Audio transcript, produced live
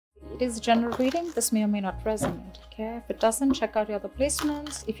it is general reading, this may or may not resonate. Okay, if it doesn't, check out your other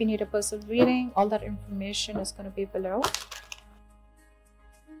placements. If you need a personal reading, all that information is going to be below.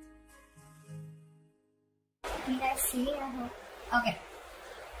 Can I see? Okay.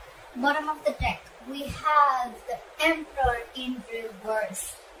 Bottom of the deck, we have the Emperor in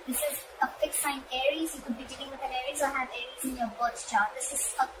reverse. This is a fixed sign Aries. You could be dealing with an Aries or have Aries in your birth chart. This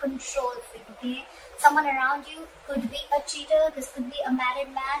is a control freak, okay? Someone around you could be a cheater. This could be a married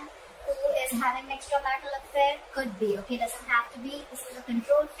man who is having an extramarital affair. Could be, okay? Doesn't have to be. This is a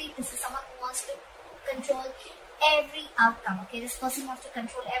control freak. This is someone who wants to control every outcome, okay? This person wants to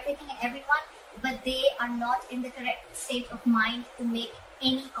control everything and everyone, but they are not in the correct state of mind to make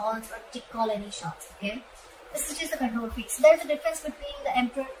any calls or to call any shots, okay? This is just a control freak. So there's a difference between the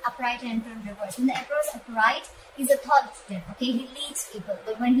Emperor upright and Emperor in reverse. When the Emperor is upright, he's authoritative, okay? He leads people.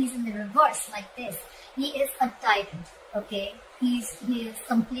 But when he's in the reverse, like this, he is a tyrant, okay? He is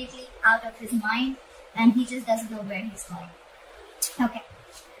completely out of his mind and he just doesn't know where he's going. Okay,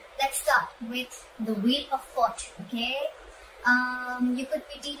 let's start with the Wheel of Fortune, okay? You could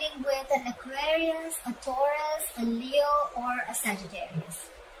be dealing with an Aquarius, a Taurus, a Leo, or a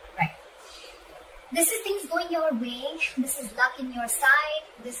Sagittarius. Right. This is things going your way. This is luck in your side.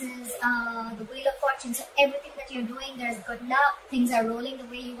 This is the Wheel of Fortune. So everything that you're doing, there's good luck. Things are rolling the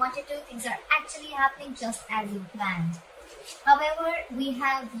way you want it to. Things are actually happening just as you planned. However, we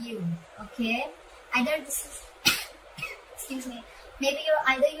have you, okay? Either this is, excuse me, maybe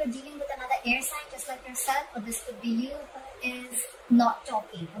you're dealing with another air sign just like yourself, or this could be you who is not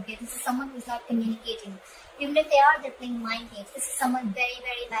talking, okay? This is someone who's not communicating. Even if they're playing mind games. This is someone very,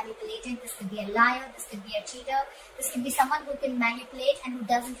 very manipulating. This could be a liar, this could be a cheater. This could be someone who can manipulate and who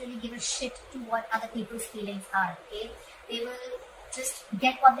doesn't really give a shit to what other people's feelings are, okay? They will just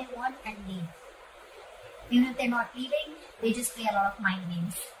get what they want and leave. Even if they're not leaving, they just play a lot of mind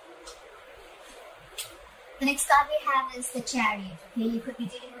games. The next card we have is the Chariot, okay? You could be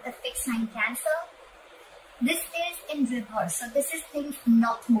dealing with a fixed sign Cancer. This is in reverse, so this is things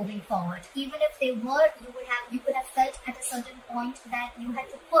not moving forward. Even if they were, you could have felt at a certain point that you had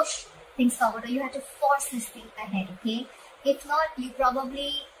to push things forward or you had to force this thing ahead, okay? If not, you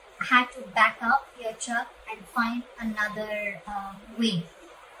probably had to back up your truck and find another way.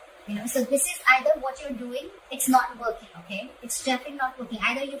 You know, so this is either what you're doing, it's not working, okay? It's definitely not working.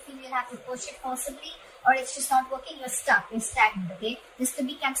 Either you feel you'll have to push it possibly, or it's just not working, you're stuck, you're stagnant, okay? This could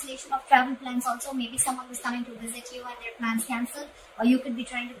be cancellation of travel plans also. Maybe someone was coming to visit you and their plans cancelled, or you could be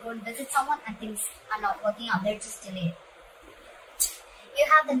trying to go and visit someone and things are not working out, they're just delayed. You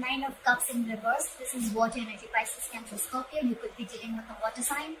have the Nine of Cups in reverse. This is water energy, Pisces, Cancer, Scorpio. You could be dealing with a water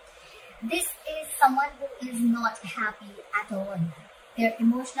sign. This is someone who is not happy at all. They're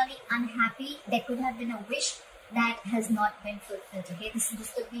emotionally unhappy. There could have been a wish that has not been fulfilled, okay?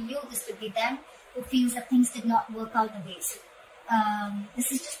 This could be you, this could be them, who feels that things did not work out the way. So,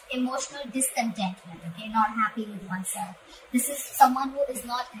 this is just emotional discontentment, okay? Not happy with oneself. This is someone who is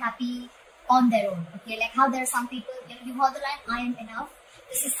not happy on their own, okay? Like how there are some people, you heard the line, I am enough.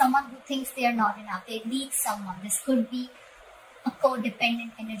 This is someone who thinks they are not enough. They need someone. This could be a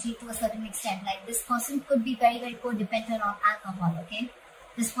codependent energy to a certain extent. Like this person could be very, very codependent on alcohol, okay?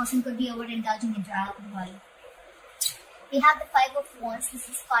 This person could be overindulging into alcohol. We have the Five of Wands. This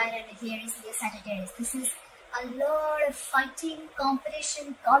is fire energy, Aries, Leo, Sagittarius. This is a lot of fighting,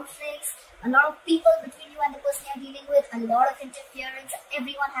 competition, conflicts, a lot of people between you and the person you're dealing with, a lot of interference.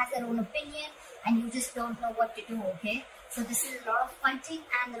 Everyone has their own opinion and you just don't know what to do, okay? So this is a lot of fighting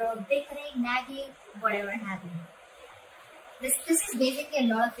and a lot of bickering, nagging, whatever have you. This is basically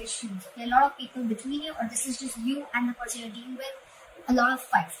a lot of issues, okay? A lot of people between you, or this is just you and the person you're dealing with. A lot of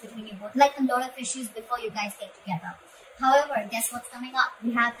fights between you both, like a lot of issues before you guys get together. However, guess what's coming up?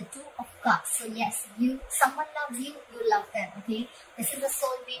 We have the Two of Cups. So yes, someone loves you, you love them, okay? This is a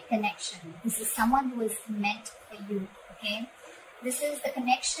soulmate connection. This is someone who is meant for you, okay? This is the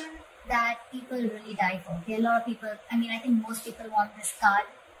connection that people really die for, okay? A lot of people, I think most people want this card.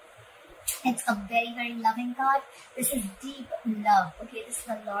 It's a very, very loving card. This is deep love, okay? This is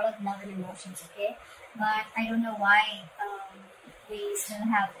a lot of love and emotions, okay? But I don't know why we still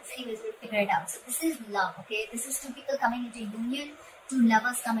have this. Anyways, we'll figure it out. So this is love, okay? This is two people coming into union, two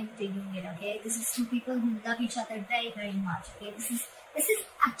lovers coming into union, okay? This is two people who love each other very, very much, okay? This is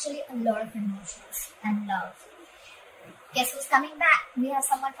actually a lot of emotions and love. Guess who's coming back? We have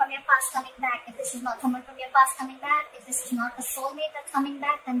someone from your past coming back. If this is not someone from your past coming back, if this is not a soulmate that's coming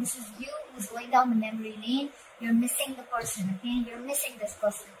back, then this is you who's is going down the memory lane. You're missing the person, okay? You're missing this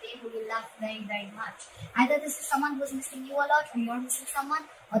person, okay, who you love very, very much. Either this is someone who's missing you a lot, or you're missing someone,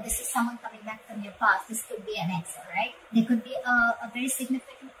 or this is someone coming back from your past. This could be an ex, alright? There could be a very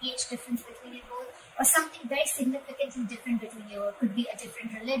significant age difference between you both, or something very significantly different between you. It could be a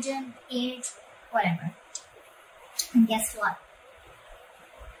different religion, age, whatever. And guess what?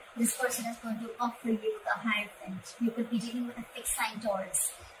 This person is going to offer you the Hierophant. You could be dealing with a fixed sign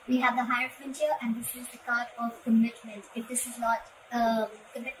Taurus. We have the Hierophant here, and this is the card of commitment. If this is not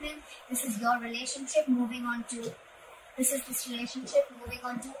commitment, this is your relationship moving on to, this relationship moving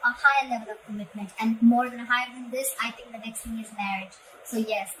on to a higher level of commitment. And more than higher than this, I think the next thing is marriage. So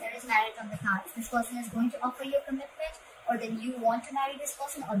yes, there is marriage on the cards. This person is going to offer you commitment, or then you want to marry this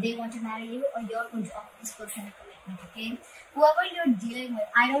person, or they want to marry you, or you're going to offer this person a commitment, okay? Whoever you're dealing with,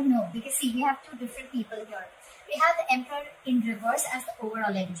 I don't know, because see, we have two different people here. We have the Emperor in reverse as the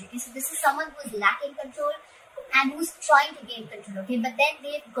overall energy. Okay? So this is someone who is lacking control and who's trying to gain control, okay? But then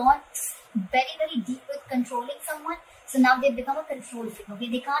they've gone very, very deep with controlling someone. So now they've become a control freak, okay?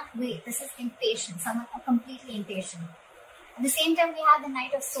 They can't wait. This is impatient, someone completely impatient. At the same time, we have the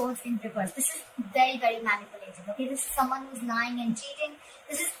Knight of Swords in reverse. This is very, very manipulative, okay? This is someone who's lying and cheating.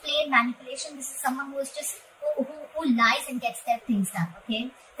 This is plain manipulation. This is someone who is just, who lies and gets their things done,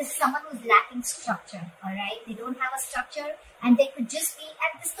 okay? This is someone who's lacking structure, alright? They don't have a structure, and they could just be,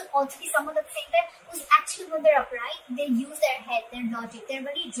 and this could also be someone at the same time who's actually, when they're upright, they use their head, their logic. They're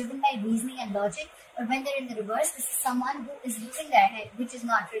very driven by reasoning and logic, but when they're in the reverse, this is someone who is using their head, which is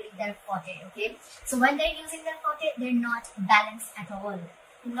not really their forte, okay? So when they're using their forte, they're not balanced at all.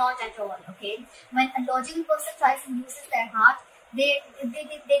 Not at all, okay? When a logical person tries and uses their heart, they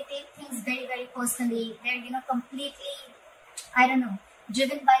take things very, very personally. They're, you know, completely, I don't know,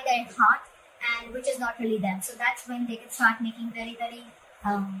 driven by their heart, and which is not really them. So that's when they can start making very, very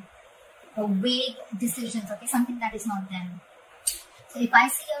vague decisions, okay? Something that is not them. So if I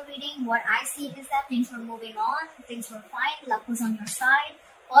see your reading, what I see is that things were moving on, things were fine, luck was on your side.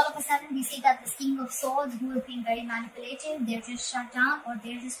 All of a sudden, we see that this King of Swords, who has been very manipulative, they're just shut down, or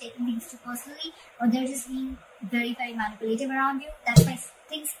they're just taking things too personally, or they're just being very, very manipulative around you. That's why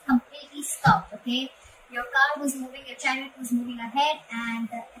things completely stopped, okay? Your car was moving, your chariot was moving ahead, and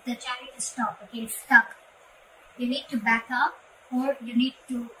the chariot is stopped, okay? It's stuck. You need to back up, or you need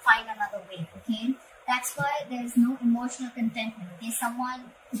to find another way, okay? That's why there's no emotional contentment, okay?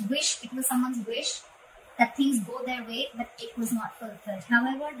 It was someone's wish that things go their way, but it was not fulfilled.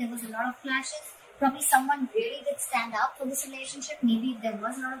 However, there was a lot of clashes. Probably someone really did stand out for this relationship. Maybe there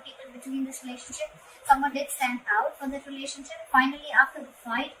was a lot of people between this relationship. Someone did stand out for that relationship. Finally, after the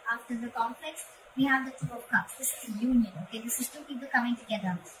fight, after the conflicts, we have the Two of Cups. This is union, okay? This is two people coming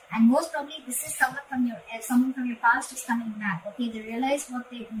together. And most probably, this is someone from your past who's coming back, okay? They realize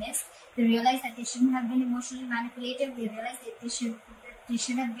what they've missed. They realize that they shouldn't have been emotionally manipulative. They realize that they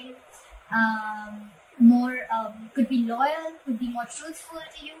should have been more, could be loyal, could be more truthful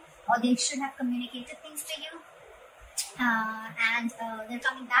to you, or they should have communicated things to you. And they're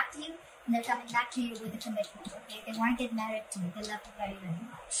coming back to you, and they're coming back to you with a commitment, okay? They want to get married to you. They love you very, very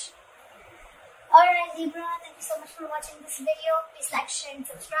much. Alright, Libra, thank you so much for watching this video. Please like, share, and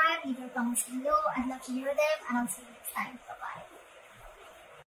subscribe. Leave your comments below. I'd love to hear them, and I'll see you next time.